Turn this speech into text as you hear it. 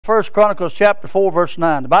First Chronicles chapter 4 verse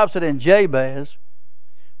 9. The Bible said, "And Jabez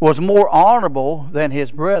was more honorable than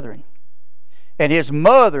his brethren, and his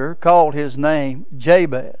mother called his name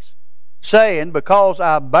Jabez, saying, Because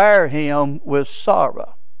I bare him with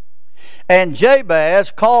sorrow. And Jabez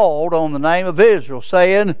called on the name of Israel,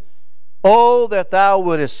 saying, Oh, that thou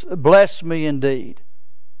wouldest bless me indeed,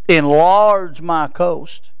 enlarge my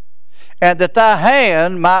coast, and that thy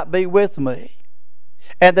hand might be with me,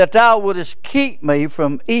 and that thou wouldest keep me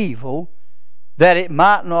from evil, that it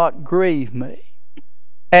might not grieve me.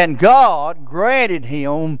 And God granted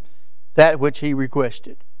him that which he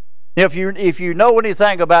requested." If you know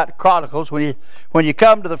anything about Chronicles, when you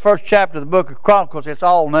come to the first chapter of the book of Chronicles, it's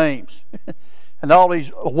all names. And all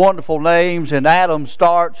these wonderful names, and Adam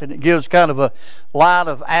starts, and it gives kind of a line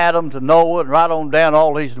of Adam to Noah, and right on down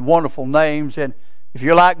all these wonderful names. And if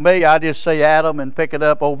you're like me, I just say Adam and pick it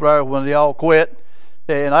up over there when they all quit,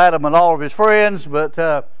 and Adam and all of his friends.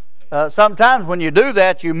 But sometimes when you do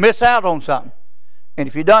that, you miss out on something. And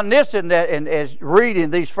if you've done this and that, and as reading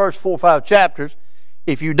these first 4 or 5 chapters,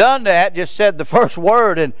 if you've done that, just said the first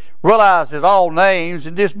word and realize it's all names,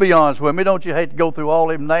 and just be honest with me, don't you hate to go through all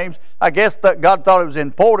them names? I guess that God thought it was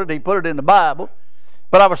important. He put it in the Bible.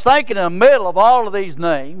 But I was thinking in the middle of all of these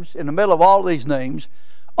names,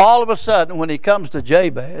 all of a sudden when he comes to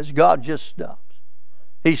Jabez, God just stops.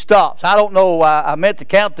 He stops. I don't know, I meant to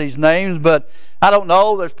count these names, but I don't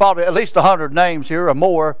know. There's probably at least 100 names here or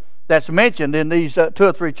more that's mentioned in these 2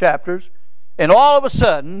 or 3 chapters. And all of a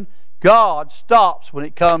sudden, God stops when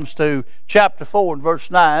it comes to chapter 4 and verse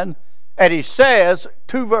 9, and he says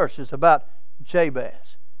 2 verses about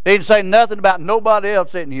Jabez. He didn't say nothing about nobody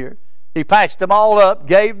else in here. He patched them all up,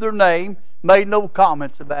 gave their name, made no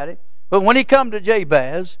comments about it. But when he come to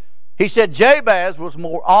Jabez, he said Jabez was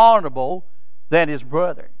more honorable than his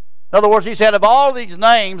brethren. In other words, he said of all these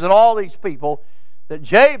names and all these people, that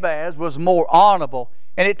Jabez was more honorable.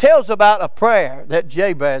 And it tells about a prayer that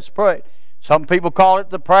Jabez prayed. Some people call it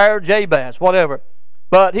the prayer of Jabez, whatever.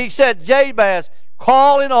 But he said, Jabez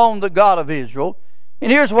calling on the God of Israel.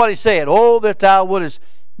 And here's what he said. Oh, that thou wouldest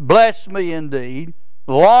bless me indeed,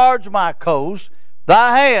 enlarge my coast,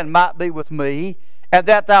 thy hand might be with me, and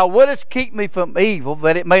that thou wouldest keep me from evil,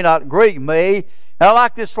 that it may not grieve me. And I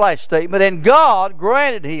like this last statement. And God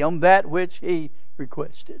granted him that which he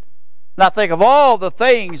requested. And I think of all the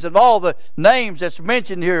things and all the names that's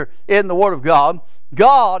mentioned here in the Word of God,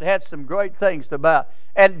 God had some great things about.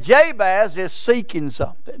 And Jabez is seeking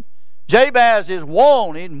something. Jabez is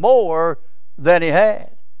wanting more than he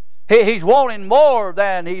had. He's wanting more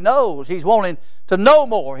than he knows. He's wanting to know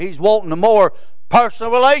more. He's wanting a more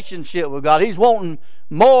personal relationship with God. He's wanting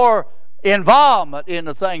more involvement in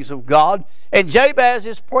the things of God. And Jabez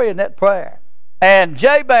is praying that prayer. And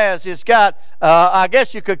Jabez has got, I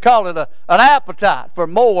guess you could call it an appetite for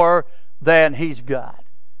more than he's got.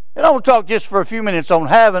 And I want to talk just for a few minutes on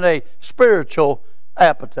having a spiritual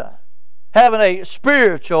appetite. Having a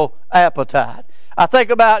spiritual appetite. I think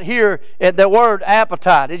about here in the word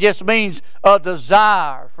appetite. It just means a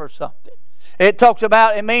desire for something. It talks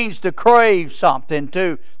about, it means to crave something,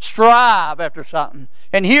 to strive after something.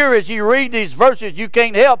 And here as you read these verses, you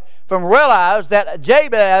can't help from realize that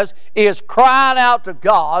Jabez is crying out to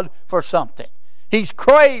God for something. He's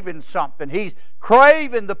craving something. He's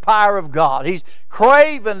craving the power of God. He's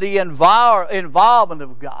craving the involvement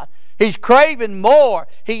of God. He's craving more.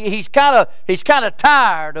 He's kind of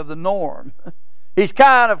tired of the norm. He's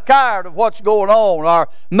kind of tired of what's going on, or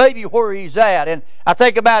maybe where he's at. And I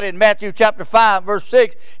think about it in Matthew chapter 5, verse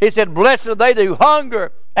 6. He said, Blessed are they who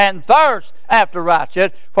hunger and thirst after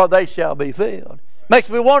righteousness, for they shall be filled. Makes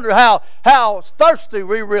me wonder how thirsty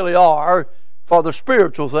we really are for the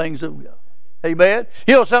spiritual things of God. Amen.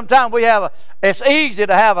 You know, sometimes it's easy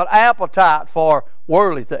to have an appetite for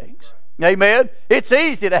worldly things. Amen. It's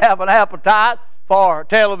easy to have an appetite for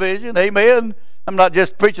television. Amen. I'm not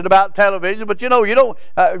just preaching about television, but you know, you don't,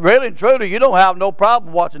 really and truly, you don't have no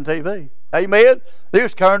problem watching TV. Amen. You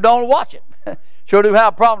just turn on and watch it. Sure do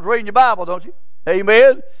have problems reading your Bible, don't you?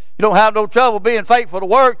 Amen. You don't have no trouble being faithful to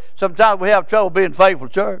work. Sometimes we have trouble being faithful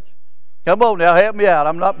to church. Come on now, help me out.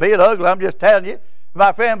 I'm not being ugly. I'm just telling you,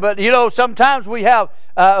 my friend. But you know, sometimes we have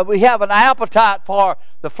an appetite for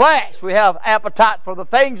the flesh. We have appetite for the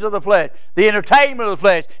things of the flesh, the entertainment of the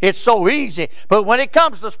flesh. It's so easy. But when it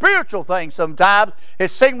comes to spiritual things, sometimes it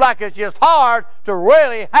seems like it's just hard to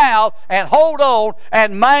really have and hold on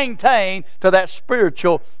and maintain to that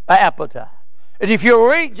spiritual appetite. And if you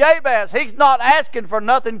read Jabez, he's not asking for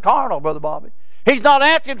nothing carnal, Brother Bobby. He's not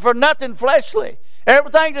asking for nothing fleshly.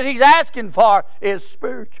 Everything that he's asking for is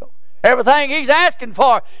spiritual. Everything he's asking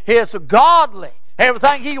for is godly.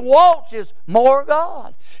 Everything he wants is more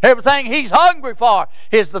God. Everything he's hungry for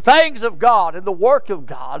is the things of God and the work of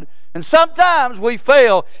God. And sometimes we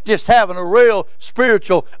fail just having a real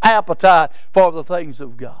spiritual appetite for the things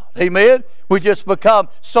of God. Amen? We just become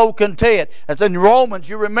so content. As in Romans,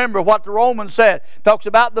 you remember what the Romans said. It talks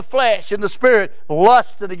about the flesh and the spirit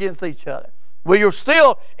lusting against each other. Well, you're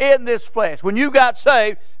still in this flesh. When you got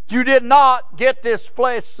saved, you did not get this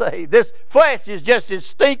flesh saved. This flesh is just as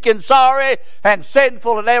stinking sorry and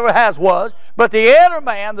sinful as it ever has was. But the inner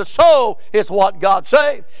man, the soul, is what God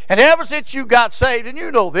saved. And ever since you got saved, and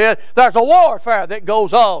you know this, there's a warfare that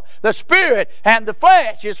goes on. The spirit and the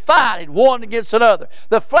flesh is fighting one against another.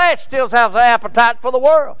 The flesh still has an appetite for the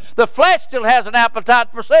world. The flesh still has an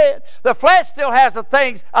appetite for sin. The flesh still has the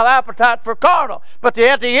things of appetite for carnal. But the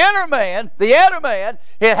inner man,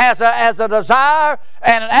 it has a desire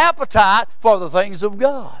and an appetite for the things of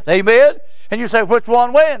God. Amen? And you say, which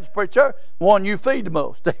one wins, preacher? One you feed the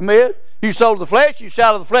most. Amen? You sow to the flesh, you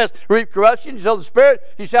shall of the flesh reap corruption. You sow to the spirit,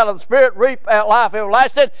 you shall of the spirit reap life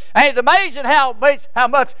everlasting. Ain't it amazing how much,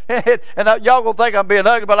 and y'all gonna think I'm being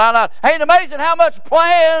ugly, but I'm not. Ain't it amazing how much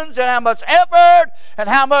plans and how much effort and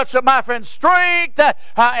how much of my friend's strength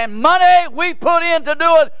and money we put into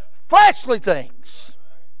doing fleshly things.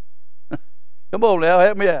 Come on now,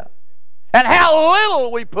 help me out. And how little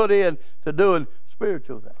we put in to doing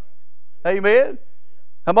spiritual things. Amen?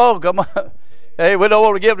 Come on. Hey, we don't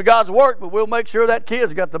want to give to God's work, but we'll make sure that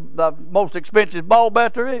kid's got the most expensive ball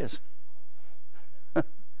bat there is.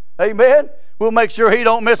 Amen? We'll make sure he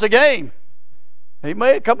don't miss a game.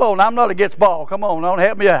 Amen? Come on, I'm not against ball. Come on, don't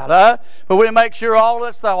help me out. Huh? But we make sure all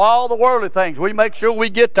that stuff, all the worldly things, we make sure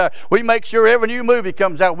we get there. We make sure every new movie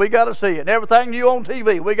comes out, we got to see it. Everything new on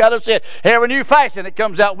TV, we got to see it. Every new fashion that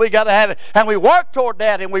comes out, we got to have it. And we work toward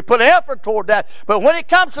that, and we put effort toward that. But when it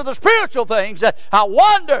comes to the spiritual things, I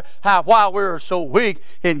wonder why we're so weak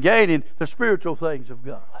in gaining the spiritual things of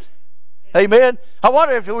God. Amen. I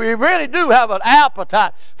wonder if we really do have an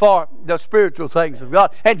appetite for the spiritual things of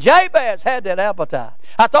God. And Jabez had that appetite.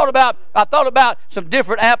 I thought about some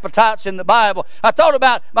different appetites in the Bible. I thought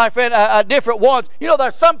about, my friend, different ones. You know,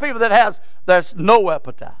 there's some people there's no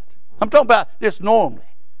appetite. I'm talking about just normally.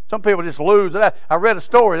 Some people just lose it. I read a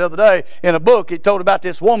story the other day in a book. It told about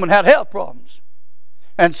this woman had health problems.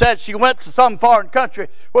 And said she went to some foreign country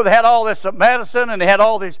where they had all this medicine and they had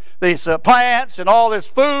all these plants and all this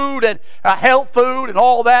food and health food and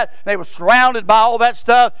all that. And they were surrounded by all that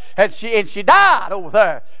stuff. And she died over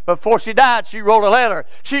there. Before she died, she wrote a letter.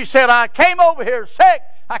 She said, I came over here sick.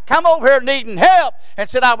 I come over here needing help, and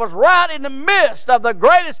said I was right in the midst of the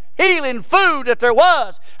greatest healing food that there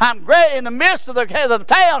was. I'm great in the midst of the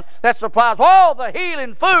town that supplies all the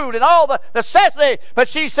healing food and all the necessity. But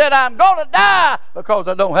she said, I'm going to die because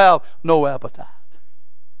I don't have no appetite.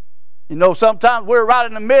 You know, sometimes we're right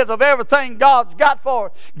in the midst of everything God's got for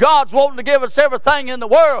us. God's wanting to give us everything in the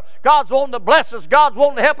world. God's wanting to bless us. God's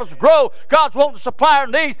wanting to help us grow. God's wanting to supply our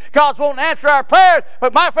needs. God's wanting to answer our prayers.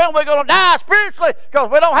 But my friend, we're going to die spiritually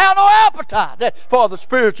because we don't have no appetite for the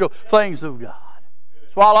spiritual things of God.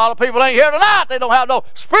 That's why a lot of people ain't here tonight. They don't have no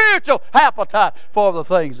spiritual appetite for the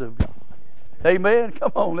things of God. Amen?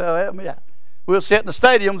 Come on now, help me out. We'll sit in the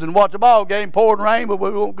stadiums and watch a ball game, pouring rain, but we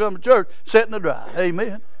won't come to church, sit in the dry.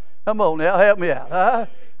 Amen? Come on now, help me out.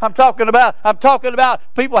 I'm talking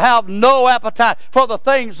about people have no appetite for the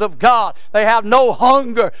things of God. They have no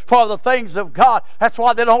hunger for the things of God. That's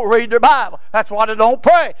why they don't read their Bible. That's why they don't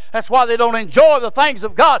pray. That's why they don't enjoy the things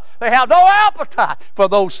of God. They have no appetite for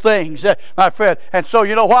those things, my friend. And so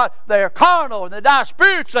you know what? They are carnal and they die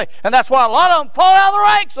spiritually. And that's why a lot of them fall out of the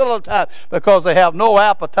ranks a little time, because they have no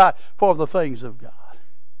appetite for the things of God.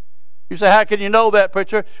 You say, how can you know that,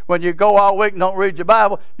 preacher? When you go all week and don't read your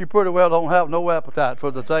Bible, you pretty well don't have no appetite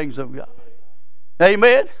for the things of God.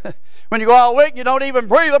 Amen? When you go all week and you don't even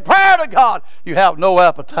breathe a prayer to God, you have no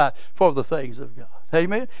appetite for the things of God.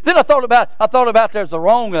 Amen? Then I thought about there's the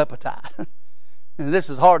wrong appetite. And this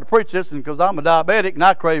is hard to preach this because I'm a diabetic and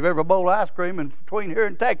I crave every bowl of ice cream in between here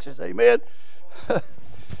and Texas. Amen?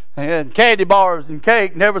 And candy bars and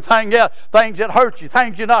cake and everything else, things that hurt you,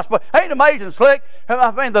 things you're not supposed to. Ain't it amazing, Slick?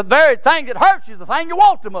 I mean, the very thing that hurts you is the thing you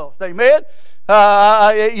want the most. Amen?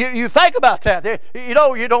 You think about that. You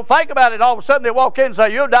know, you don't think about it. All of a sudden they walk in and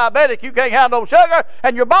say, you're diabetic, you can't have no sugar.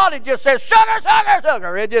 And your body just says, sugar, sugar,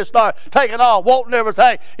 sugar. It just starts taking off, wanting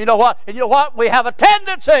everything. You know what? And you know what? We have a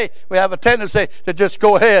tendency to just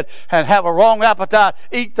go ahead and have a wrong appetite,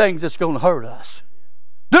 eat things that's going to hurt us.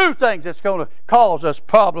 Do things that's going to cause us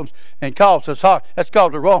problems and cause us harm. That's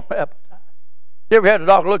called the wrong appetite. You ever had a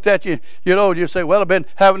doctor look at you, you know, and you say, well, I've been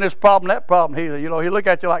having this problem, that problem. He look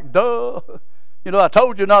at you like, duh. You know, I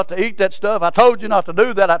told you not to eat that stuff. I told you not to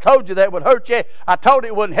do that. I told you that would hurt you. I told you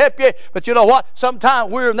it wouldn't help you. But you know what?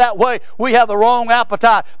 Sometimes we're in that way. We have the wrong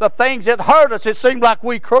appetite. The things that hurt us, it seems like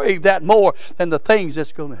we crave that more than the things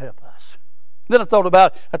that's going to help us. Then I thought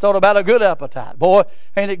about a good appetite. Boy,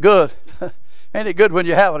 ain't it good? Ain't it good when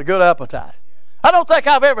you're having a good appetite? I don't think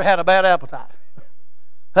I've ever had a bad appetite.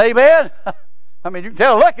 Amen? I mean, you can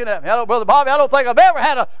tell looking at me. Brother Bobby, I don't think I've ever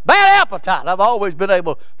had a bad appetite. I've always been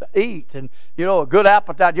able to eat. And, you know, a good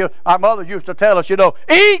appetite. Our mother used to tell us, you know,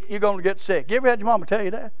 eat, you're going to get sick. You ever had your mama tell you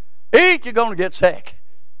that? Eat, you're going to get sick.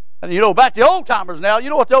 And, you know, back to the old-timers now, you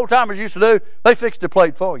know what the old-timers used to do? They fixed the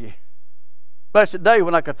plate for you. Blessed day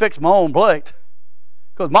when I could fix my own plate.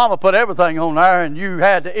 Because mama put everything on there, and you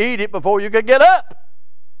had to eat it before you could get up.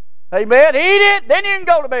 Amen. Eat it, then you can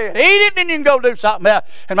go to bed. Eat it, then you can go do something else.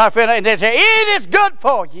 And my friend, and they say, eat is good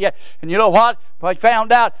for you. And you know what? I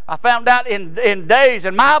found out in days,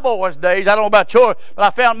 in my boys' days, I don't know about yours, but I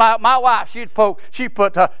found my wife, she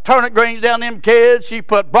put turnip greens down them kids. She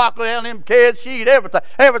put broccoli down them kids. She eat everything.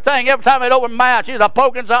 Every time they'd open my mouth, she's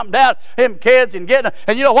poking something down them kids and getting them.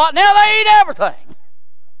 And you know what? Now they eat everything.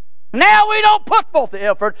 Now we don't put forth the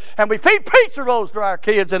effort, and we feed pizza rolls to our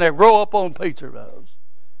kids, and they grow up on pizza rolls.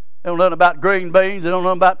 They don't know nothing about green beans. They don't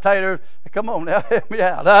know nothing about taters. Come on now, help me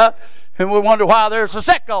out. And we wonder why they're so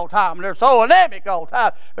sick all the time and they're so anemic all the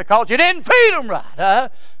time, because you didn't feed them right.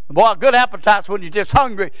 Boy, a good appetite's when you're just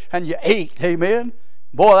hungry and you eat. Amen.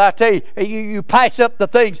 Boy, I tell you, you pass up the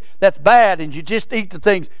things that's bad and you just eat the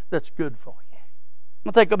things that's good for you.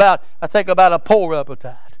 I think about a poor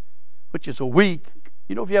appetite, which is a weak.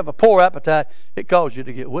 You know, if you have a poor appetite, it causes you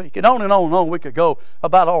to get weak. And on we could go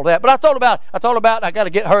about all that. But I thought about, I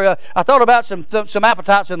got to hurry up. I thought about some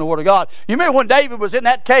appetites in the Word of God. You remember when David was in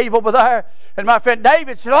that cave over there? And my friend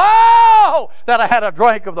David said, oh, that I had a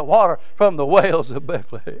drink of the water from the wells of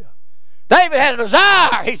Bethlehem. David had a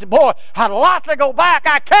desire. He said, boy, I'd like to go back.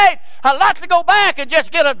 I can't. I'd like to go back and just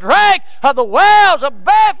get a drink of the wells of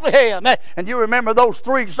Bethlehem. And you remember those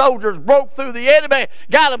 3 soldiers broke through the enemy,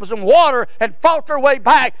 got them some water, and fought their way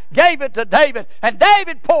back, gave it to David. And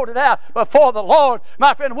David poured it out before the Lord.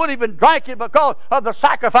 My friend wouldn't even drink it because of the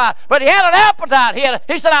sacrifice. But he had an appetite.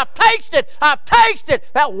 He said, I've tasted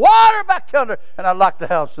that water back yonder, and I'd like to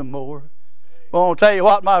have some more. Well, I'll tell you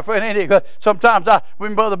what, my friend, ain't it good? Sometimes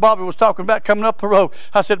when Brother Bobby was talking about coming up the road,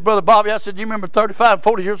 I said, Brother Bobby, you remember 35,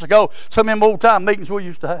 40 years ago, some of them old-time meetings we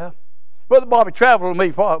used to have? Brother Bobby traveled with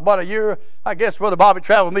me for about a year. I guess Brother Bobby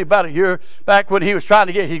traveled with me about a year back when he was trying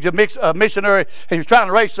to get, he's a missionary, and he was trying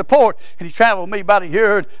to raise support, and he traveled with me about a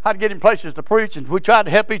year, and I'd get him places to preach, and we tried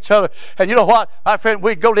to help each other. And you know what, my friend,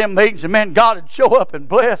 we'd go to them meetings, and man, God would show up and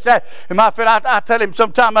bless that. And my friend, I tell him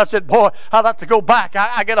sometime, I said, boy, I'd like to go back.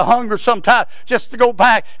 I get a hunger sometime just to go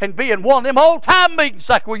back and be in one of them old-time meetings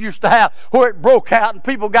like we used to have, where it broke out, and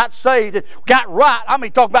people got saved, and got right. I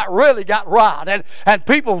mean, talk about really got right, and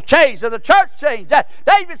people changed, and the church changed.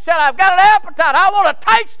 David said, I've got an appetite. I want to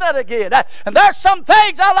taste that again. And there's some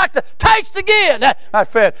things I like to taste again. My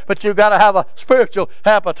friend, but you've got to have a spiritual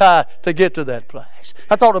appetite to get to that place.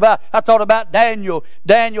 I thought about Daniel.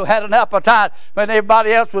 Daniel had an appetite when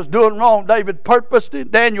everybody else was doing wrong. Daniel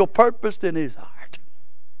purposed in his heart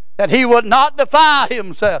that he would not defile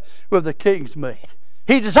himself with the king's meat.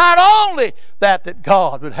 He desired only that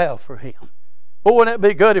God would have for him. Well, wouldn't it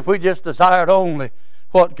be good if we just desired only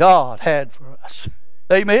what God had for us?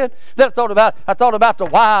 Amen. Then I thought about the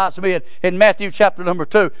wise men in Matthew chapter number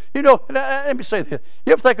 2. You know, let me say this.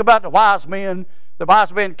 You ever think about the wise men? The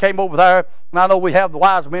wise men came over there, and I know we have the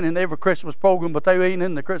wise men in every Christmas program, but they ain't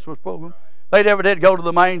in the Christmas program. They never did go to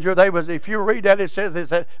the manger. If you read that, it says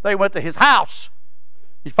that they went to his house.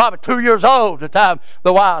 He's probably 2 years old at the time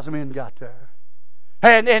the wise men got there.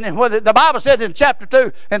 And what the Bible said in chapter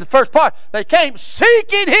 2, in the first part, they came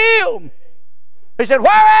seeking him. He said,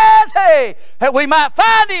 where is he? That we might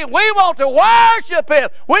find him. We want to worship him.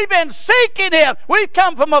 We've been seeking him. We've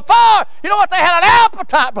come from afar. You know what? They had an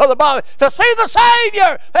appetite, Brother Bobby, to see the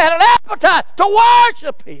Savior. They had an appetite to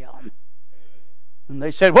worship him. And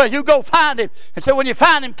they said, well, you go find him. And so when you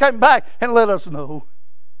find him, come back and let us know.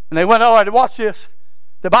 And they went, all right, watch this.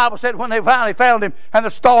 The Bible said when they finally found him, and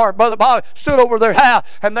the star, Brother Bobby, stood over their house,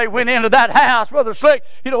 and they went into that house, Brother Slick.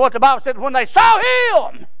 You know what the Bible said? When they saw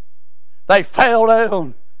him, they fell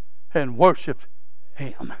down and worshiped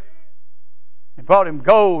him. And brought him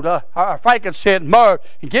gold, frankincense, myrrh,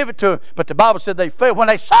 and give it to him. But the Bible said they fell. When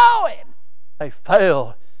they saw him, they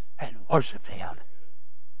fell and worshiped him.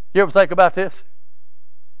 You ever think about this?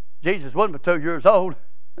 Jesus wasn't but 2 years old.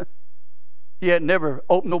 He had never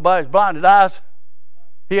opened nobody's blinded eyes.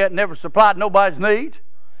 He had never supplied nobody's need.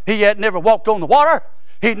 He had never walked on the water.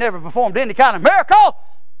 He never performed any kind of miracle,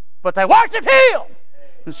 but they worshiped Him.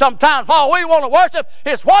 And sometimes all we want to worship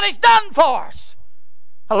is what He's done for us.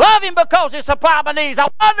 I love Him because He supplied my needs. I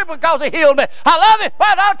wonder because He healed me. I love Him,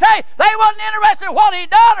 but I'll tell you, they wasn't interested in what He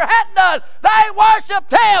done or hadn't done. They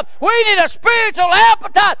worshiped Him. We need a spiritual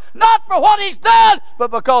appetite, not for what He's done,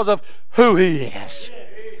 but because of who He is.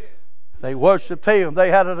 They worshiped Him.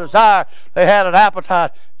 They had a desire. They had an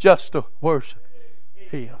appetite just to worship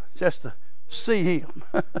Him, just to see Him.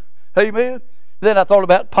 Amen. Then I thought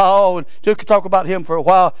about Paul, and you could talk about him for a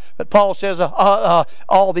while. But Paul says,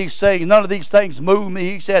 all these things, none of these things move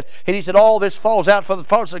me. He said, all this falls out for the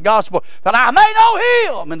first of the gospel, that I may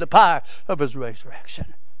know Him in the power of His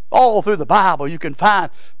resurrection. All through the Bible, you can find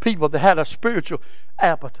people that had a spiritual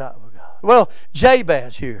appetite for God. Well,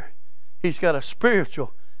 Jabez here, he's got a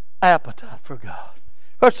spiritual appetite for God.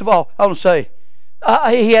 First of all, I want to say,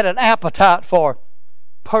 he had an appetite for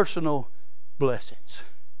personal blessings.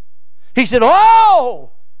 He said,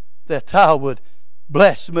 oh, that Thou would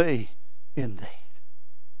bless me indeed.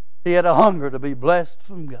 He had a hunger to be blessed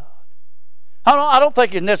from God. I don't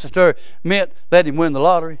think it necessarily meant let him win the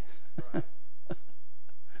lottery.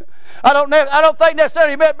 I don't think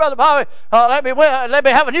necessarily meant, Brother Bobby, let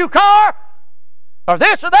me have a new car, or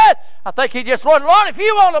this or that. I think he just, Lord, if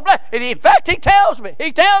you want to bless, and in fact, he tells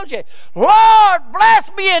you, Lord,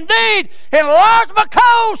 bless me indeed, enlarge my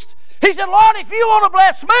coast. He said, Lord, if you want to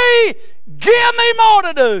bless me, give me more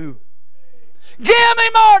to do. Give me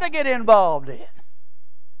more to get involved in.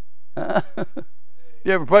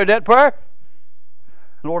 You ever prayed that prayer?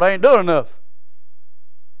 Lord, I ain't doing enough.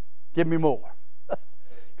 Give me more.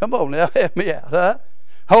 Come on now, help me out, huh?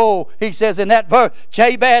 Oh, he says in that verse,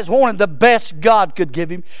 Jabez wanted the best God could give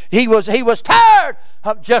him. He was tired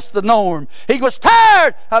of just the norm. He was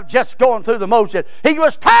tired of just going through the motion. He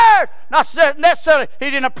was tired, not necessarily, he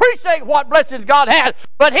didn't appreciate what blessings God had,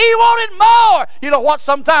 but he wanted more. You know what?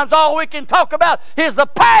 Sometimes all we can talk about is the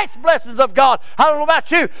past blessings of God. I don't know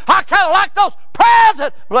about you. I kind of like those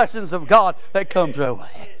present blessings of God that comes our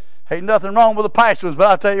way. Ain't nothing wrong with the past ones, but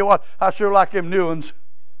I tell you what, I sure like them new ones.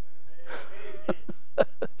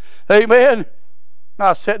 Amen. I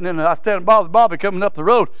was sitting Bobby coming up the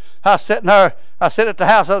road. I was sitting there. I sat at the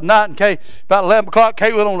house the other night, and about 11 o'clock,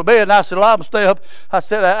 Kay went on the bed, and I said, well, I'm going to stay up. I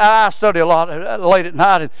said, I study a lot late at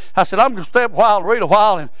night, and I said, I'm going to stay up a while and read a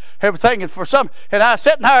while, and everything is for some. And I was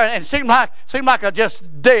sitting there, and it seemed like I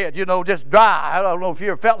just dead, just dry. I don't know if you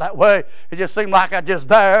ever felt that way. It just seemed like I just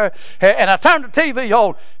there. And I turned the TV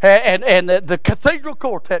on, and the Cathedral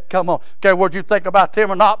Quartet come on. Okay, what'd you think about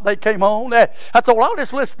them or not? They came on. I thought, well, I'll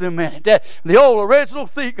just listen to a minute. The old original,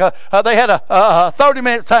 they had a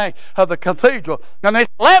 30-minute thing of the Cathedral. And it's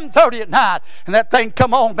 11:30 at night, and that thing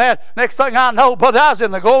come on, man. Next thing I know, brother, I was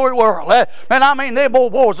in the glory world. Man, I mean, them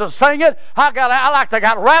old boys are singing. I like to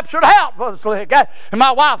got raptured out, Brother Slick. And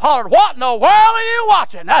my wife hollered, what in the world are you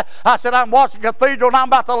watching? I said, I'm watching Cathedral, and I'm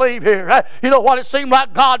about to leave here. You know what? It seemed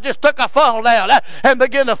like God just took a funnel down and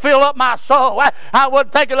began to fill up my soul. I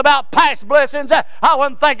wasn't thinking about past blessings. I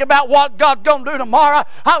wasn't thinking about what God's going to do tomorrow.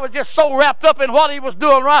 I was just so wrapped up in what He was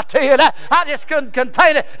doing right then. I just couldn't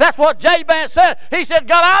contain it. That's what Jabez said. He said,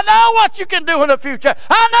 God, I know what you can do in the future.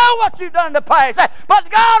 I know what you've done in the past. But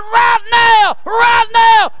God, right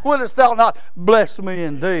now, wouldst thou not bless me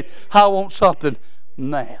indeed? I want something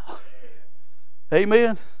now.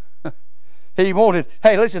 Amen. He wanted,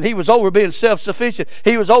 hey, listen, he was over being self-sufficient.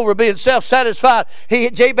 He was over being self-satisfied.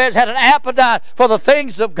 Jabez had an appetite for the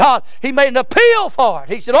things of God. He made an appeal for it.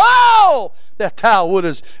 He said, oh, that thou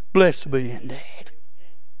wouldst bless me indeed.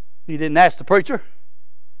 He didn't ask the preacher.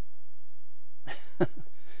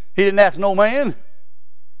 He didn't ask no man.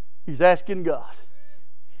 He's asking God.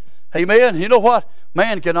 Amen. You know what?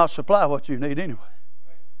 Man cannot supply what you need anyway.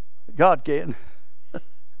 God can.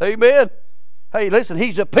 Amen. Hey, listen,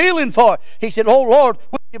 he's appealing for it. He said, oh, Lord,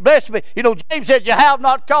 will you bless me? You know, James said, you have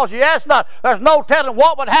not because you ask not. There's no telling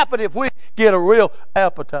what would happen if we get a real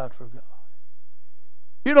appetite for God.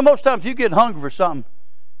 You know, most times if you get hungry for something,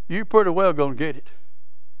 you're pretty well going to get it.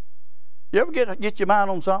 You ever get your mind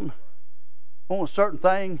on something? On a certain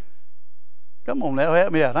thing? Come on now,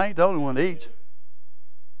 help me out. I ain't the only one that eats.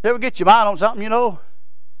 You ever get your mind on something,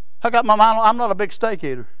 I got my mind on, I'm not a big steak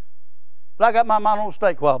eater. But I got my mind on a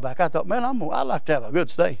steak a while back. I thought, man, I'd like to have a good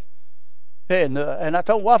steak. And I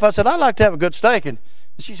told my wife, I said, I'd like to have a good steak. And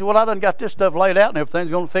she said, well, I done got this stuff laid out and everything's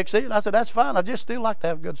going to fix it. And I said, that's fine. I just still like to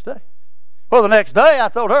have a good steak. Well, the next day I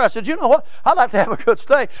told her, I said, you know what? I'd like to have a good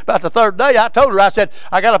steak. About the third day I told her, I said,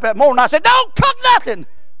 I got up that morning, I said, don't cook nothing.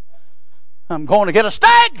 I'm going to get a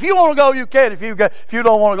steak. If you want to go, you can. If you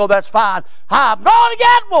don't want to go, that's fine. I'm going to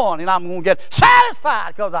get one, and I'm going to get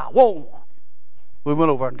satisfied because I want one. We went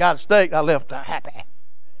over and got a steak. And I left happy.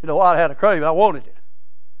 You know what? I had a craving. I wanted it.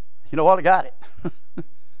 You know what? I got it.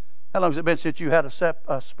 How long has it been since you had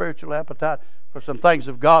a spiritual appetite for some things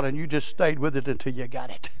of God and you just stayed with it until you got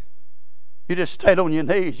it? You just stayed on your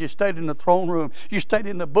knees. You stayed in the throne room. You stayed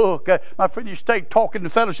in the book. My friend, you stayed talking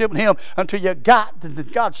and fellowship with Him until you got,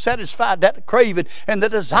 and God satisfied that craving and the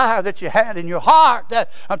desire that you had in your heart.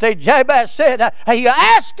 I'll tell you, Jabez said, he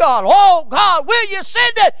asked God, oh God, will you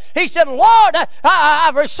send it? He said, Lord,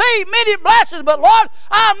 I've received many blessings, but Lord,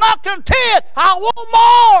 I'm not content. I want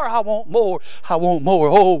more. I want more. I want more.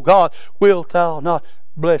 Oh God, wilt thou not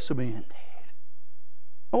bless me indeed?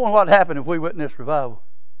 I wonder what happened if we went in this revival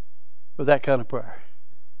with that kind of prayer.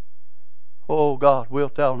 Oh God,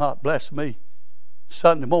 wilt thou not bless me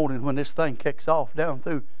Sunday morning when this thing kicks off down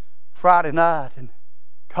through Friday night, and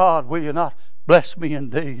God, will you not bless me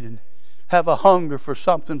indeed, and have a hunger for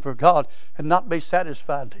something for God and not be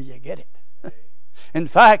satisfied until you get it. In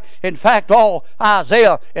fact, all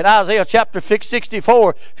Isaiah, in Isaiah chapter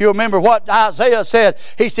 64, if you remember what Isaiah said,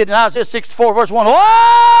 he said in Isaiah 64 verse 1,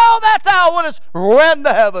 oh, that thou wouldest rend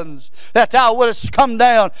the heavens, that thou wouldest come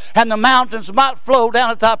down, and the mountains might flow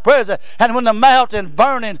down at thy presence, and when the melting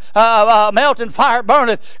fire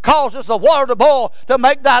burneth, causes the water to boil, to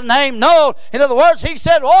make thy name known. In other words, he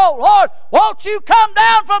said, oh Lord, won't you come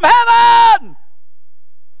down from heaven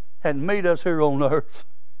and meet us here on earth?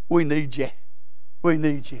 We need you. We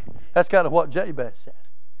need you. That's kind of what Jabez said.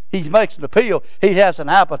 He makes an appeal. He has an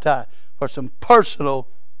appetite for some personal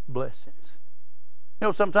blessings. You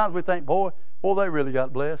know, sometimes we think, boy, they really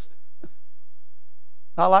got blessed.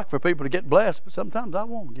 I like for people to get blessed, but sometimes I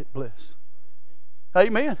want to get blessed.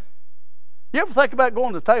 Amen. You ever think about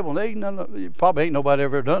going to the table and eating? Probably ain't nobody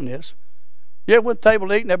ever done this. You ever went to the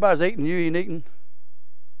table eating, everybody's eating, you ain't eating?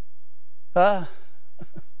 You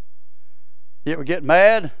ever get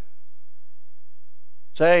mad?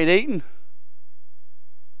 Say I ain't eating.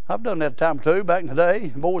 I've done that a time or two back in the day.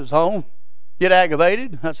 The boys is home. Get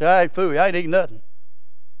aggravated. I say, I ain't food. I ain't eating nothing.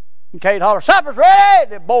 And Kate holler, supper's ready.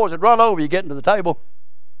 The boys would run over you getting to the table.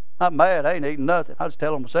 I'm mad. I ain't eating nothing. I just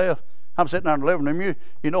tell them myself. I'm sitting there in the living room.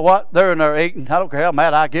 You know what? They're in there eating. I don't care how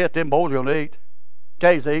mad I get. Them boys are going to eat.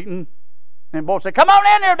 Kay's eating. And the boys say, come on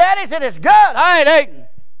in there, Daddy. He said, it's good. I ain't eating.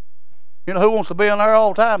 You know who wants to be in there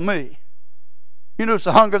all the time? Me. You know it's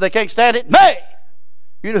the hunger they can't stand it? Me.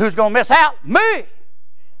 You know who's going to miss out? Me.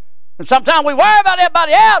 And sometimes we worry about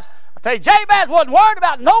everybody else. I tell you, Jabez wasn't worried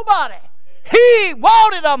about nobody. He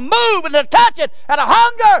wanted a move and a touching and a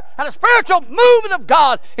hunger and a spiritual movement of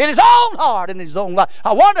God in his own heart, in his own life.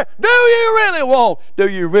 I wonder, do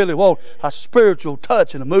you really want a spiritual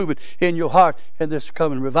touch and a movement in your heart in this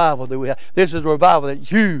coming revival that we have? This is a revival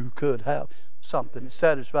that you could have something that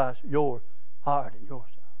satisfies your heart and your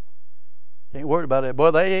soul. You ain't worried about that.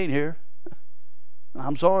 Boy, they ain't here.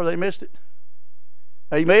 I'm sorry they missed it.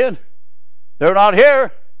 Amen. They're not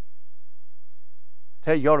here. I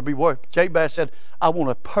tell you, you ought to be worried. Jabez said, I want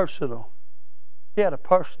a personal. He had a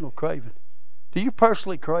personal craving. Do you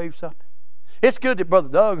personally crave something? It's good that Brother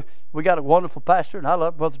Doug, we got a wonderful pastor, and I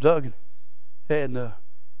love Brother Doug. And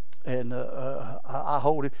I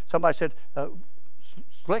hold him. Somebody said,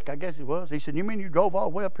 Slick, I guess it was. He said, you mean you drove all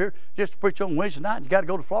the way up here just to preach on Wednesday night and you got to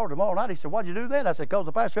go to Florida tomorrow night? He said, why'd you do that? I said, because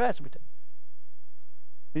the pastor asked me to.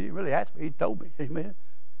 He didn't really ask me. He told me. Amen.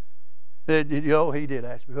 You know, he did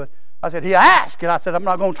ask me. But I said, he asked. And I said, I'm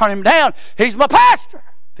not going to turn him down. He's my pastor.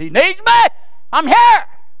 If he needs me, I'm here.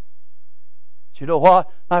 But you know what,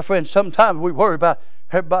 my friends? Sometimes we worry about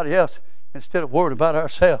everybody else instead of worrying about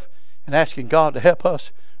ourselves and asking God to help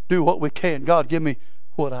us do what we can. God, give me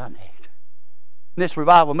what I need. In this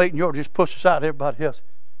revival meeting, you ought to just push aside everybody else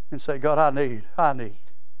and say, God, I need.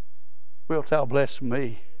 Wilt thou bless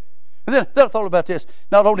me? And then I thought about this.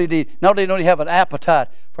 Not only did he have an appetite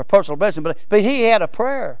for personal blessing, but he had a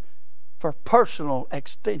prayer for personal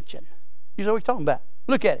extension. You know what he's talking about?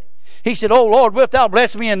 Look at it. He said, oh Lord, wilt thou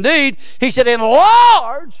bless me indeed? He said,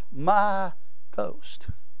 enlarge my coast.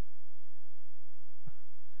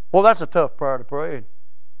 Well, that's a tough prayer to pray.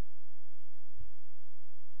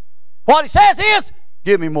 What he says is,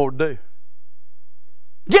 give me more to do.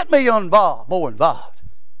 Get me more involved.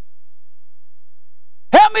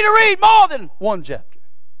 Help me to read more than one chapter.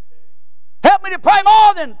 Help me to pray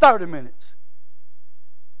more than 30 minutes.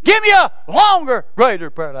 Give me a longer, greater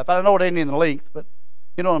prayer life. I don't know it ain't in the length, but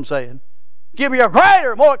you know what I'm saying. Give me a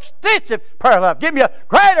greater, more extensive prayer life. Give me a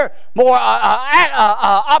greater, more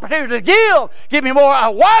opportunity to give. Give me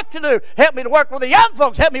more work to do. Help me to work with the young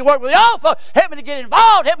folks. Help me to work with the old folks. Help me to get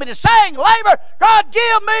involved. Help me to sing, labor. God,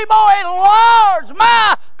 give me more. Enlarge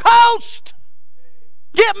my coast.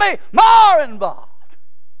 Get me more involved.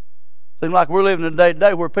 Seems like we're living in a day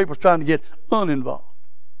today where people's trying to get uninvolved.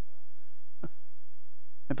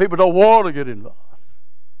 And people don't want to get involved.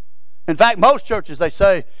 In fact, most churches, they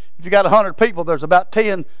say, if you got 100 people, there's about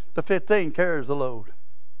 10 to 15 carries the load.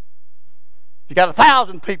 If you got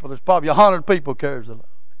 1,000 people, there's probably 100 people carries the load.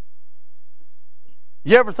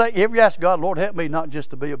 You ever ask God, Lord, help me not just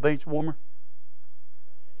to be a bench warmer?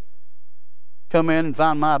 Come in and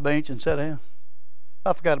find my bench and sit down.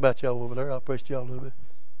 I forgot about y'all over there. I appreciate y'all a little bit.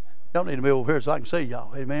 Y'all need to be over here so I can see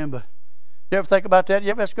y'all. Amen. But you ever think about that? You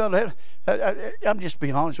ever ask God, I'm just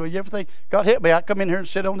being honest with you. You ever think, God, help me. I come in here and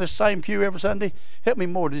sit on this same pew every Sunday. Help me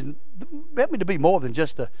to be more than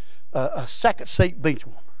just a second seat bench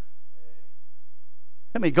warmer.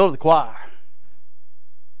 Let me go to the choir.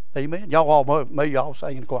 Amen. Y'all all maybe y'all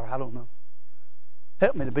sing in the choir. I don't know.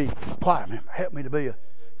 Help me to be a choir member. Help me to be a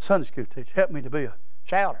Sunday school teacher. Help me to be a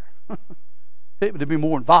shouter. Help me to be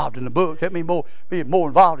more involved in the book. Help me be more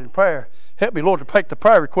involved in prayer. Help me, Lord, to take the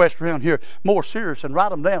prayer requests around here more serious and write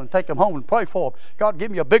them down and take them home and pray for them. God, give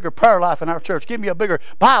me a bigger prayer life in our church. Give me a bigger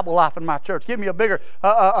Bible life in my church. Give me a bigger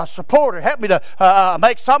supporter. Help me to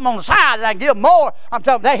make something on the side that I can give more. I'm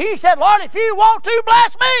telling you, He said, Lord, if you want to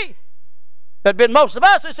bless me. That'd been most of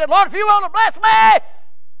us. He said, Lord, if you want to bless me,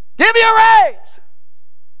 give me a raise.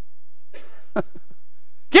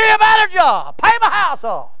 Give me a better job. Pay my house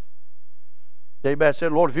off. Jabez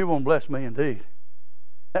said, Lord, if you want to bless me indeed.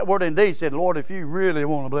 That word indeed said, Lord, if you really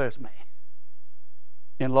want to bless me,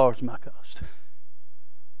 enlarge my coast.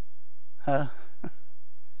 Huh?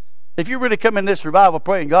 If you really come in this revival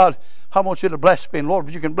praying, God, I want you to bless me, and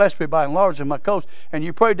Lord, you can bless me by enlarging my coast. And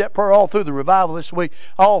you prayed that prayer all through the revival this week,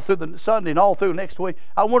 all through the Sunday, and all through next week.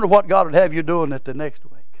 I wonder what God would have you doing at the next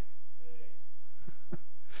week.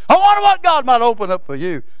 I wonder what God might open up for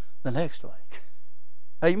you the next week.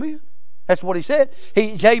 Amen. That's what he said.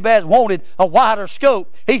 Jabez wanted a wider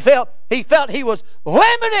scope. He felt he was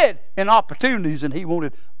limited in opportunities, and he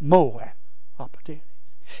wanted more opportunities.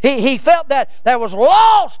 He felt that there was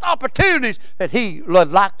lost opportunities that he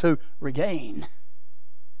would like to regain.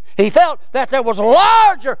 He felt that there was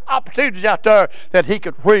larger opportunities out there that he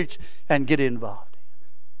could reach and get involved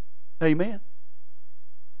in. Amen.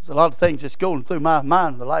 There's a lot of things that's going through my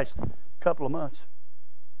mind the last couple of months.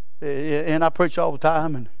 And I preach all the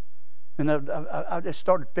time, and I just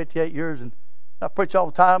started 58 years, and I preach all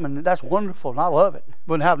the time, and that's wonderful, and I love it.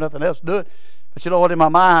 Wouldn't have nothing else to do it. But you know what, in my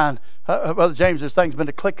mind, Brother James, this thing's been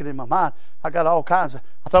clicking in my mind. I got all kinds of,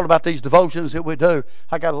 I thought about these devotions that we do.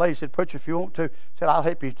 I got a lady said, preacher, if you want to, said, I'll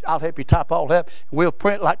help you type all that. We'll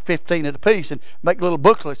print like 15 at a piece and make little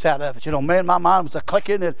booklets out of it. You know, man, my mind was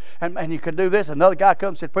clicking, and you can do this. Another guy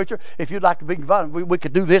comes and said, preacher, if you'd like to be involved, we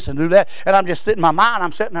could do this and do that. And I'm just sitting in my mind,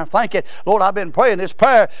 I'm sitting there thinking, Lord, I've been praying this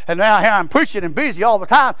prayer, and now here I'm preaching and busy all the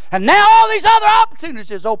time, and now all these other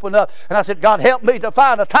opportunities open up. And I said, God, help me to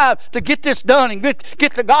find a time to get this done and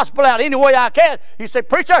get the gospel out any way I can. You say,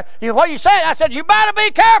 preacher, what are you saying? I said, you better be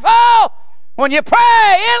careful when you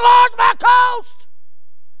pray, enlarge my coast.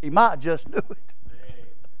 He might just do it.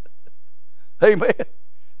 Amen.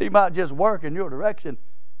 He might just work in your direction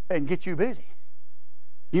and get you busy.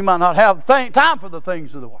 You might not have time for the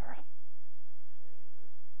things of the world.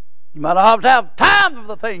 You might not have time for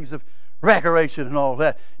the things of recreation and all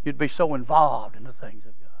that. You'd be so involved in the things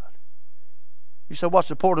of God. You say, what's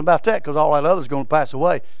important about that? Because all that other is going to pass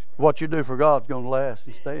away. What you do for God is going to last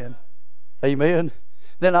and stand. Amen.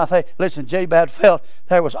 Then I think, listen, Jabez felt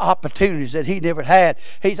there was opportunities that he never had.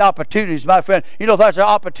 He's opportunities, my friend. You know, there's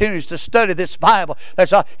opportunities to study this Bible.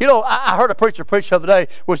 I heard a preacher preach the other day,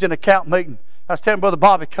 was in a camp meeting. I was telling Brother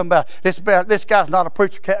Bobby, come back. This guy's not a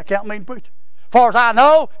preacher, camp meeting preacher. As far as I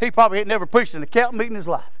know, he probably ain't never preached in a camp meeting in his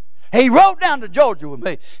life. He rode down to Georgia with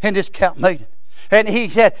me in this camp meeting. And he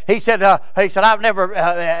said, I've never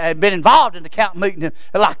been involved in the camp meeting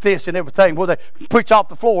like this and everything, where they preach off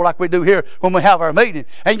the floor like we do here when we have our meeting.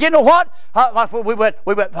 And you know what? We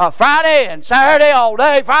went Friday and Saturday all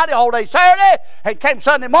day, Friday all day, Saturday, and came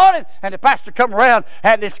Sunday morning, and the pastor come around,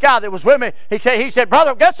 and this guy that was with me, he said,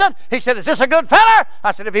 Brother Goodson, he said, is this a good fella?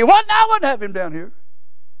 I said, if he wasn't, I wouldn't have him down here.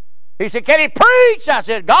 He said, can he preach? I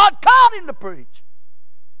said, God called him to preach.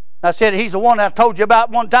 I said, he's the one I told you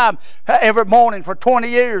about one time. Every morning for 20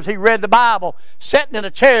 years he read the Bible, sitting in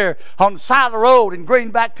a chair on the side of the road in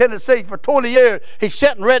Greenback, Tennessee for 20 years. He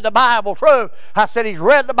sat and read the Bible through. I said, he's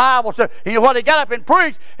read the Bible. So, you know what, he got up and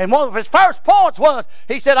preached, and one of his first points was,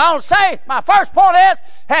 he said, I don't say, my first point is,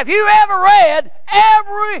 have you ever read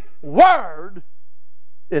every word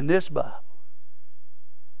in this Bible?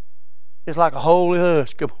 It's like a holy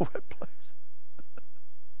hush come over that place.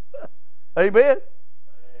 Amen.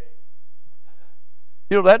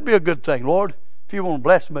 You know, that'd be a good thing. Lord, if you want to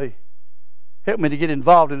bless me, Help me to get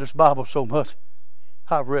involved in this Bible so much.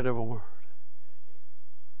 I've read every word.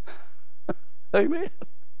 Amen.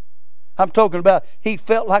 I'm talking about he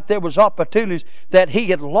felt like there was opportunities that he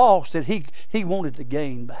had lost that he wanted to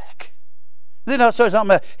gain back. Then I started talking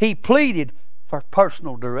about he pleaded for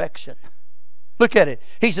personal direction. Look at it.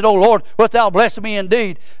 He said, "Oh Lord, wilt thou bless me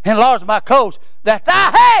indeed, and enlarge my coast, that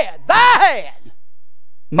thy hand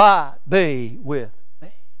might be with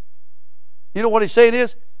me." You know what he's saying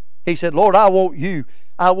is? He said, "Lord, I want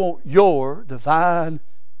your divine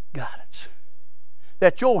guidance.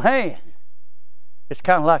 That your hand," it's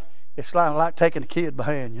kind of like taking a kid by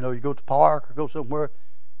the hand. You know, you go to the park or go somewhere,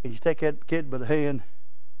 and you take that kid by the hand.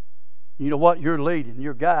 You know what? You're leading,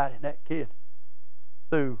 you're guiding that kid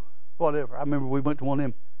through whatever. I remember we went to one of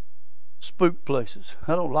them spook places.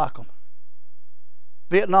 I don't like them.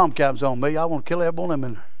 Vietnam comes on me. I want to kill every one of them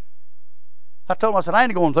in there. I told him, I said, "I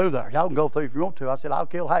ain't going through there. Y'all can go through if you want to." I said, "I'll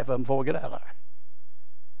kill half of them before we get out of there.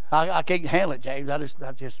 I can't handle it, James.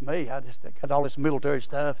 That's just me. I just got all this military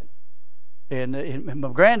stuff." And my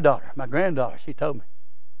granddaughter, she told me.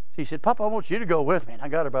 She said, "Papa, I want you to go with me." And I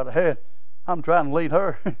got her by the head. I'm trying to lead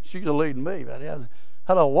her. She's leading me. But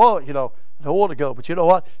I don't want, I don't want to go. But you know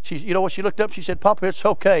what? She looked up. She said, "Papa, it's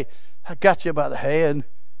okay. I got you by the hand,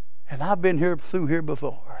 and I've been through here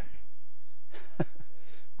before."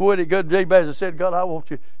 Boy, the good Jabez said, "God, I want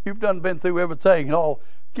you. You've been through everything and all.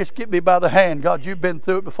 Just get me by the hand. God, you've been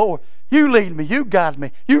through it before. You lead me. You guide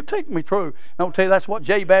me. You take me through." And I'll tell you, that's what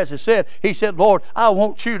Jabez has said. He said, "Lord, I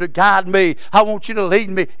want you to guide me. I want you to lead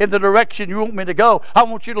me in the direction you want me to go. I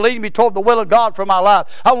want you to lead me toward the will of God for my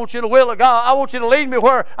life. I want you to will of God. I want you to lead me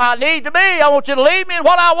where I need to be. I want you to lead me in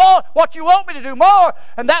what I want, what you want me to do more.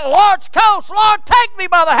 And that large coast, Lord, take me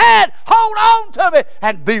by the hand. Hold on to me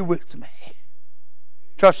and be with me.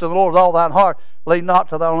 Trust in the Lord with all thine heart. Lean not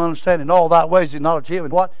to thy own understanding. In all thy ways acknowledge Him.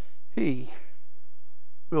 And what? He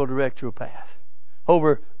will direct your path.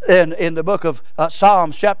 Over in the book of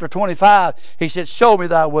Psalms chapter 25, he said, "Show me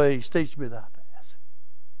thy ways. Teach me thy paths."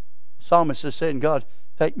 Psalmist is saying, "God,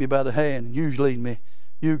 take me by the hand. You lead me.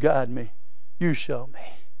 You guide me. You show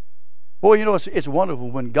me." Boy, it's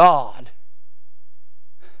wonderful when God...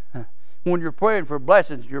 When you're praying for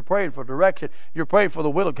blessings, you're praying for direction, you're praying for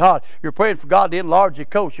the will of God, you're praying for God to enlarge your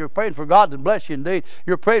coast, you're praying for God to bless you indeed,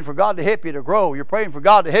 you're praying for God to help you to grow, you're praying for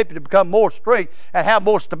God to help you to become more strength and have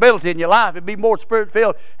more stability in your life and be more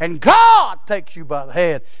spirit-filled, and God takes you by the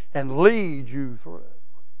hand and leads you through.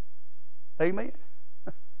 Amen?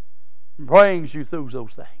 Brings you through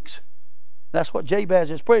those things. That's what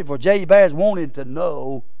Jabez is praying for. Jabez wanted to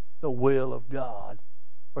know the will of God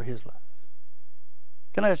for his life.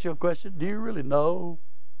 Can I ask you a question? Do you really know,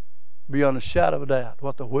 beyond a shadow of a doubt,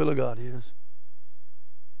 what the will of God is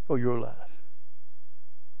for your life?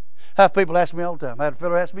 I have people ask me all the time. I had a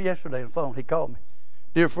fellow ask me yesterday on the phone. He called me.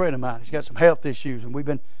 Dear friend of mine. He's got some health issues, and we've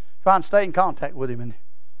been trying to stay in contact with him.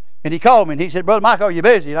 And he called me, and he said, "Brother Mike, are you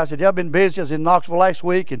busy?" And I said, "Yeah, I've been busy. I was in Knoxville last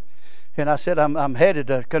week, and I said, I'm headed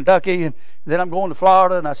to Kentucky, and then I'm going to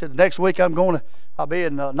Florida. And I said, next week I'll be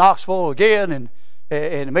in Knoxville again, and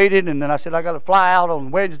a meeting, and then I said I got to fly out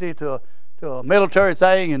on Wednesday to a military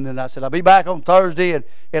thing, and then I said I'll be back on Thursday,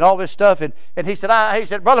 and all this stuff, and he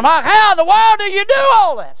said, "Brother Mike, how in the world do you do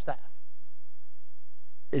all that stuff?"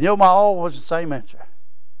 And my always the same answer.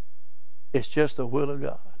 It's just the will of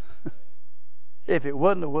God. If it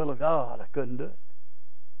wasn't the will of God, I couldn't do it.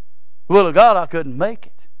 The will of God, I couldn't make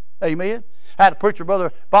it. Amen. I had a preacher,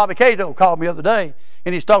 Brother Bobby Cato, called me the other day,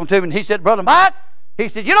 and he's talking to me, and he said, "Brother Mike," he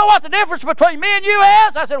said, "you know what the difference between me and you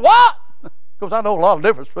is?" I said, "What?" Because I know a lot of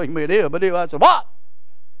difference between me and him. But anyway, I said, "What?"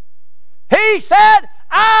 He said,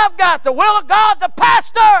 "I've got the will of God to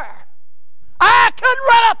pastor. I couldn't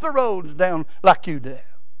run up the roads down like you do.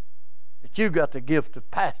 But you got the gift of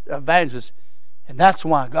evangelist, and that's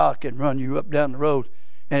why God can run you up down the road,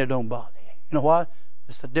 and it don't bother you." You know what?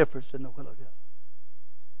 It's the difference in the will of God.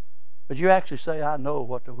 But you actually say, "I know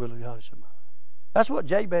what the will of God is in my life." That's what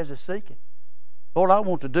Jabez is seeking. Lord, I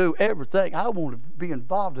want to do everything. I want to be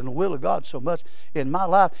involved in the will of God so much in my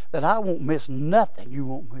life that I won't miss nothing you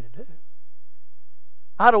want me to do.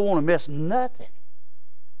 I don't want to miss nothing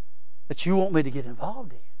that you want me to get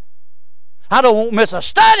involved in. I don't want to miss a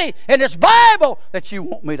study in this Bible that you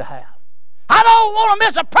want me to have. I don't want to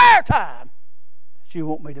miss a prayer time that you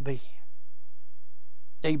want me to be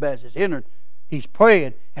in. Jabez is entered. He's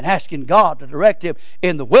praying and asking God to direct him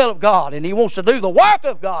in the will of God. And he wants to do the work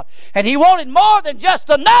of God. And he wanted more than just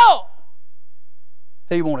to know.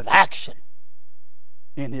 He wanted action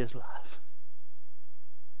in his life.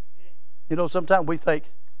 Sometimes we think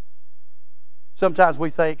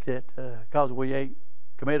that because we ain't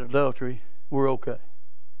committed adultery, we're okay.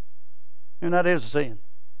 And that is a sin.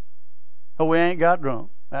 Oh, we ain't got drunk.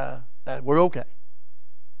 We're okay.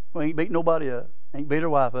 We ain't beat nobody up. Ain't beat her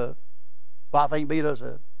wife up. Wife ain't beat us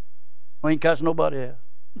up. We ain't cussing nobody out.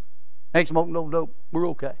 Ain't smoking no dope. We're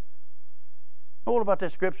okay. Well, what about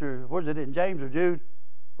that scripture? Where's it in James or Jude?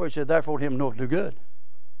 Where it said, therefore to him knoweth do good,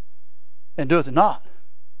 and doeth it not.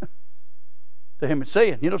 To him it's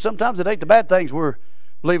sin. You know, sometimes it ain't the bad things we're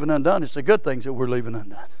leaving undone. It's the good things that we're leaving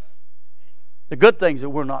undone. The good things that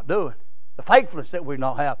we're not doing. The faithfulness that we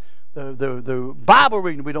don't have. The Bible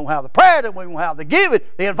reading we don't have. The prayer that we don't have. The giving.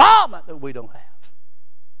 The involvement that we don't have.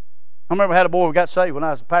 I remember I had a boy who got saved when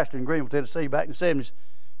I was a pastor in Greenville, Tennessee back in the 70s.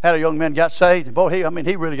 Had a young man got saved. And boy, he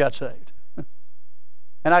really got saved.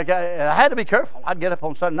 And I had to be careful. I'd get up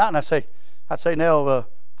on Sunday night and I'd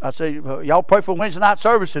say, y'all pray for Wednesday night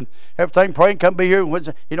service and everything. Pray and come be here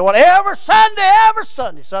Wednesday. You know what? Every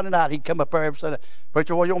Sunday night, he'd come up there every Sunday.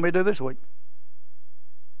 Preacher, what do you want me to do this week?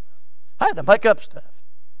 I had to make up stuff.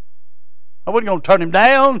 I wasn't going to turn him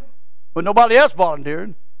down with nobody else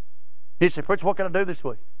volunteering. He'd say, preacher, what can I do this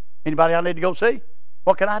week? Anybody I need to go see?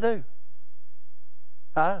 What can I do?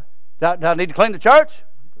 Do I need to clean the church?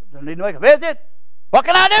 Do I need to make a visit? What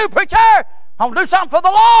can I do, preacher? I'm going to do something for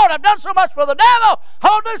the Lord. I've done so much for the devil. I'm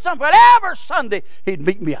going to do something for it. Every Sunday, he'd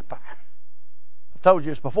meet me up there. I've told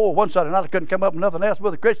you this before. One Sunday night, I couldn't come up with nothing else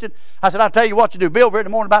with a Christian. I said, I'll tell you what you do. Bill over in the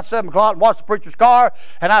morning about 7 o'clock and wash the preacher's car.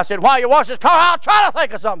 And I said, while you wash his car, I'll try to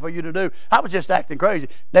think of something for you to do. I was just acting crazy.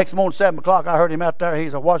 Next morning, 7 o'clock, I heard him out there.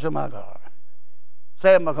 He's washing my car.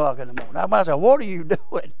 7 o'clock in the morning. I said, what are you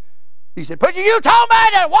doing? He said, preacher, you told me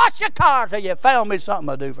to wash your car till you found me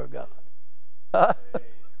something to do for God.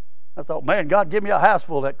 I thought, man, God, give me a house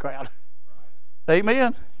full of that crowd.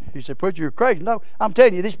 Amen. He said, preacher, you're crazy. No, I'm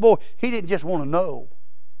telling you, this boy, he didn't just want to know.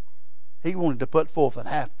 He wanted to put forth an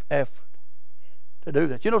effort to do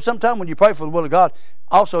that. You know, sometimes when you pray for the will of God,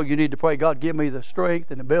 also you need to pray, God, give me the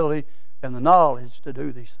strength and ability and the knowledge to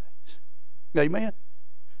do these things. Amen.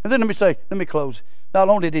 And then let me close. Not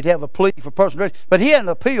only did he have a plea for personal grace, but he had an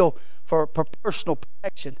appeal for personal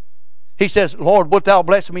protection. He says, Lord, wilt thou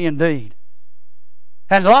bless me indeed,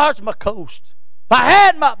 and enlarge my coast. Thy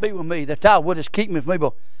hand might be with me, that thou wouldest keep me from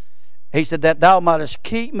evil. He said, that thou mightest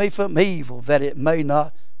keep me from evil, that it may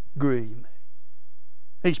not grieve me.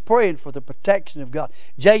 He's praying for the protection of God.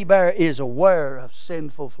 Jabez is aware of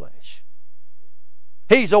sinful flesh.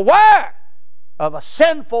 He's aware of a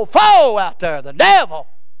sinful foe out there, the devil,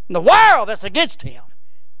 and the world that's against him.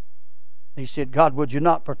 He said, God, would you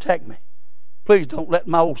not protect me? Please don't let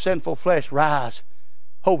my old sinful flesh rise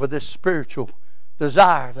over this spiritual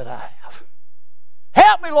desire that I have.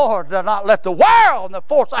 Help me, Lord, to not let the world and the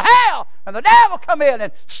force of hell and the devil come in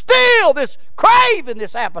and steal this craving,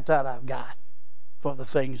 this appetite I've got for the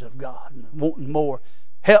things of God and wanting more.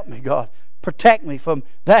 Help me, God. Protect me from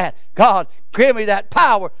that. God, give me that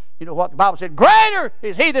power. You know what the Bible said? Greater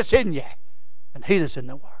is he that's in you than he that's in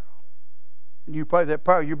the world. And you pray that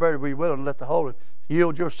prayer, you better be willing to let the Holy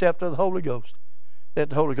yield yourself to the Holy Ghost.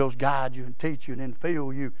 Let the Holy Ghost guide you and teach you and then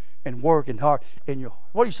fill you and work in heart in your heart.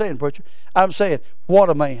 What are you saying, preacher? I'm saying,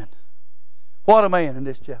 what a man. What a man in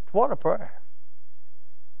this chapter. What a prayer.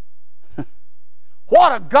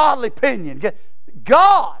 What a godly opinion.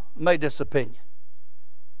 God made this opinion.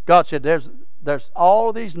 God said, there's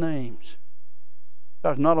all these names.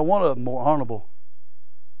 There's not a one of them more honorable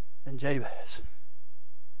than Jabez.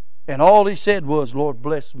 And all he said was, Lord,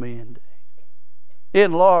 bless me indeed.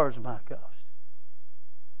 Enlarge my coast.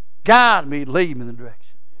 Guide me, lead me in the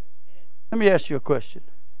direction. Let me ask you a question.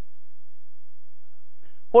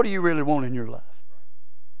 What do you really want in your life?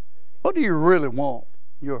 What do you really want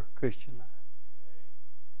in your Christian life?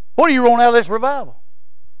 What do you want out of this revival?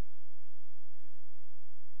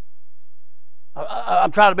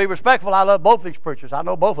 I'm trying to be respectful. I love both these preachers. I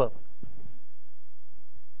know both of them.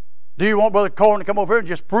 Do you want Brother Corn to come over here and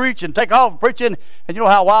just preach and take off preaching? And you know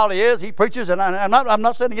how wild he is? He preaches, and I'm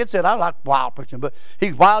not saying against it. I like wild preaching, but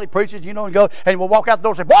he's wild. He preaches, you know, and and we'll walk out the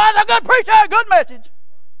door and say, boy, that's a good preacher, good message.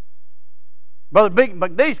 Brother Big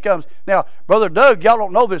McNeese comes. Now, Brother Doug, y'all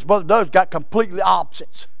don't know this, Brother Doug's got completely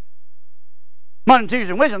opposites. Monday,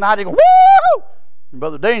 Tuesday, and Wednesday night, he goes, woo! And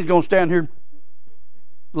Brother Dean's going to stand here,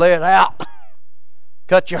 lay it out.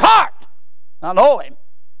 Cut your heart. I know him.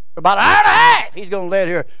 For about an hour and a half, he's going to let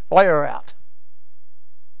her lay her out.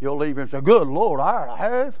 You'll leave here and say, good Lord, an hour and a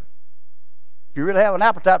half? If you really have an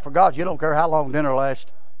appetite for God, you don't care how long dinner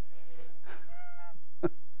lasts.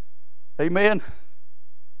 Amen?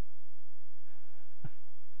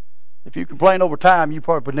 If you complain over time, you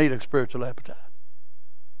probably need a spiritual appetite.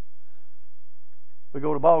 We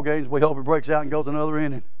go to ball games, we hope it breaks out and goes another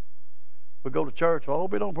inning. We go to church, I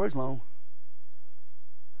hope it don't preach long.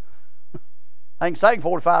 I can sing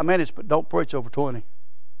 45 minutes, but don't preach over 20.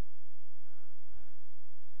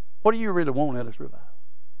 What do you really want at this revival?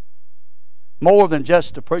 More than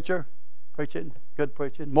just a preacher preaching, good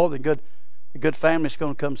preaching. More than a good family's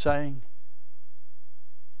going to come sing.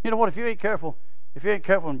 You know what? If you ain't careful,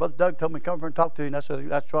 and Brother Doug told me to come over and talk to you, and that's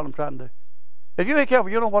what I'm trying to do. If you ain't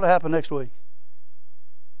careful, you know what'll happen next week.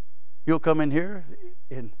 You'll come in here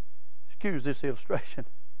and, excuse this illustration,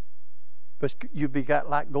 but you'll be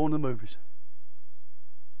like going to the movies.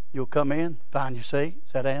 You'll come in, find your seat,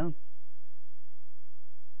 sit down,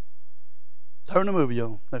 turn the movie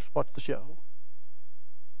on. Let's watch the show.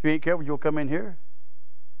 If you ain't careful, you'll come in here,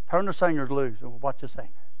 turn the singers loose, and we'll watch the singers.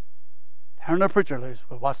 Turn the preacher loose,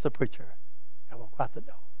 we'll watch the preacher, and we'll go out the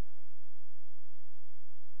door.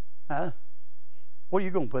 Huh? What are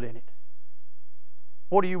you going to put in it?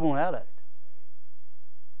 What do you want out of it?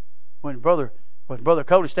 When Brother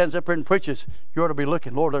Cody stands up here and preaches, you ought to be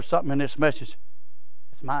looking, Lord, there's something in this message.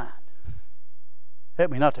 It's mine.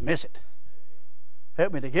 Help me not to miss it.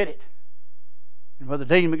 Help me to get it. And Brother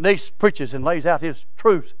Dean McNeese preaches and lays out his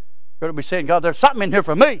truths, you ought to be saying, God, there's something in here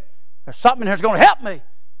for me. There's something in here that's going to help me.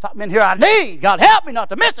 Something in here I need. God, help me not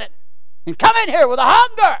to miss it. And come in here with a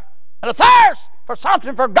hunger and a thirst for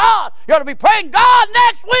something for God. You ought to be praying, God,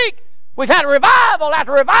 next week. We've had revival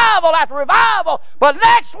after revival after revival. But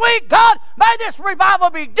next week, God, may this revival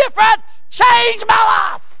be different. Change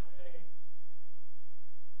my life.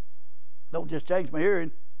 Don't just change my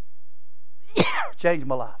hearing. Change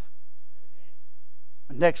my life.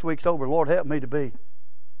 When next week's over, Lord, help me to be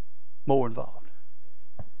more involved.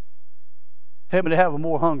 Help me to have a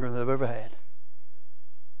more hunger than I've ever had.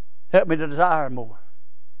 Help me to desire more.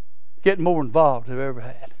 Get more involved than I've ever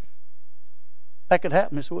had. That could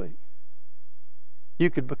happen this week. You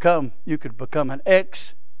could become an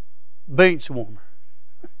ex-bench warmer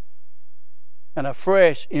and a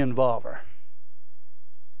fresh involver.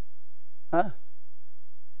 Huh?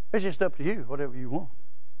 It's just up to you, whatever you want.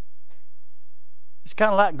 It's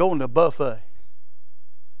kind of like going to a buffet.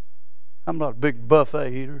 I'm not a big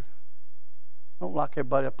buffet eater. I don't like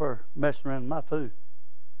everybody up there messing around with my food.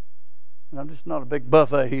 And I'm just not a big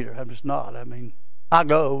buffet eater. I'm just not. I mean, I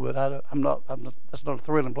go, but I'm not. That's not a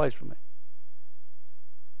thrilling place for me.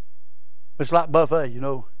 It's like buffet, you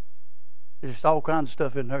know. There's just all kinds of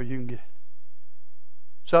stuff in there you can get.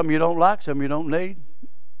 Some you don't like, some you don't need,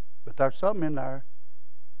 but there's something in there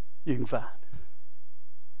you can find.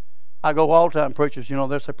 I go all the time, preachers, you know,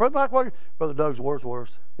 they'll say, Brother Mike, Brother Doug's worst.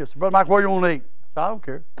 He'll say, Brother Mike, where you want to eat? I say, I don't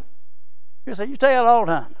care. He'll say, you stay out all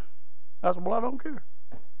the time. I said, well, I don't care.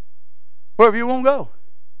 Wherever you want to go.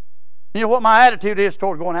 You know what my attitude is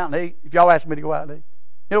toward going out and eat? If y'all ask me to go out and eat,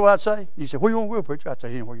 you know what I'd say? You say, where you want to go, preacher? I'd say,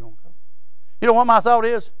 anywhere you want to go. You know what my thought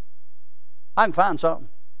is? I can find something.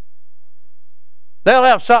 They'll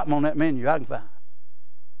have something on that menu I can find.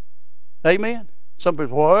 Amen? Some people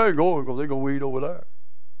say, well, I ain't going because they're going to eat over there.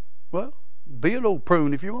 Well, be an old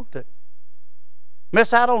prune if you want to.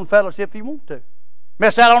 Miss out on fellowship if you want to.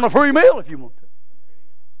 Miss out on a free meal if you want to.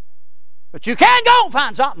 But you can go and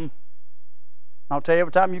find something. I'll tell you,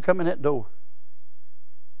 every time you come in that door,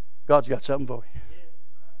 God's got something for you.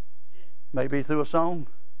 Maybe through a song,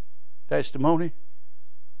 testimony,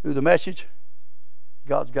 through the message,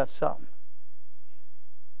 God's got something.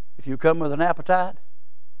 If you come with an appetite,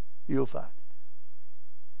 you'll find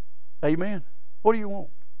it. Amen. What do you want?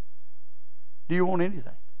 Do you want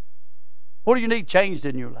anything? What do you need changed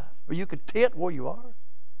in your life? Are you content where you are?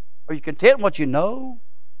 Are you content in what you know?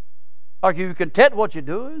 Are you content in what you're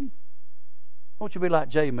doing? Won't you be like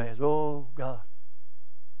Jabez? Oh, God,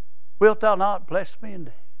 wilt thou not bless me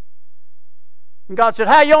indeed? And God said,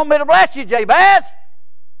 how you want me to bless you, Jabez?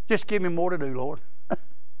 Just give me more to do, Lord.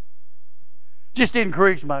 Just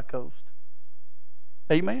increase my coast.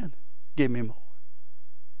 Amen. Give me more.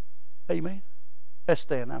 Amen. Let's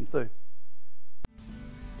stand. I'm through.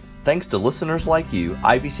 Thanks to listeners like you,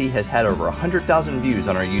 IBC has had over 100,000 views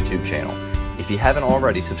on our YouTube channel. If you haven't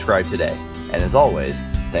already, subscribe today. And as always,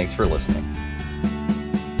 thanks for listening.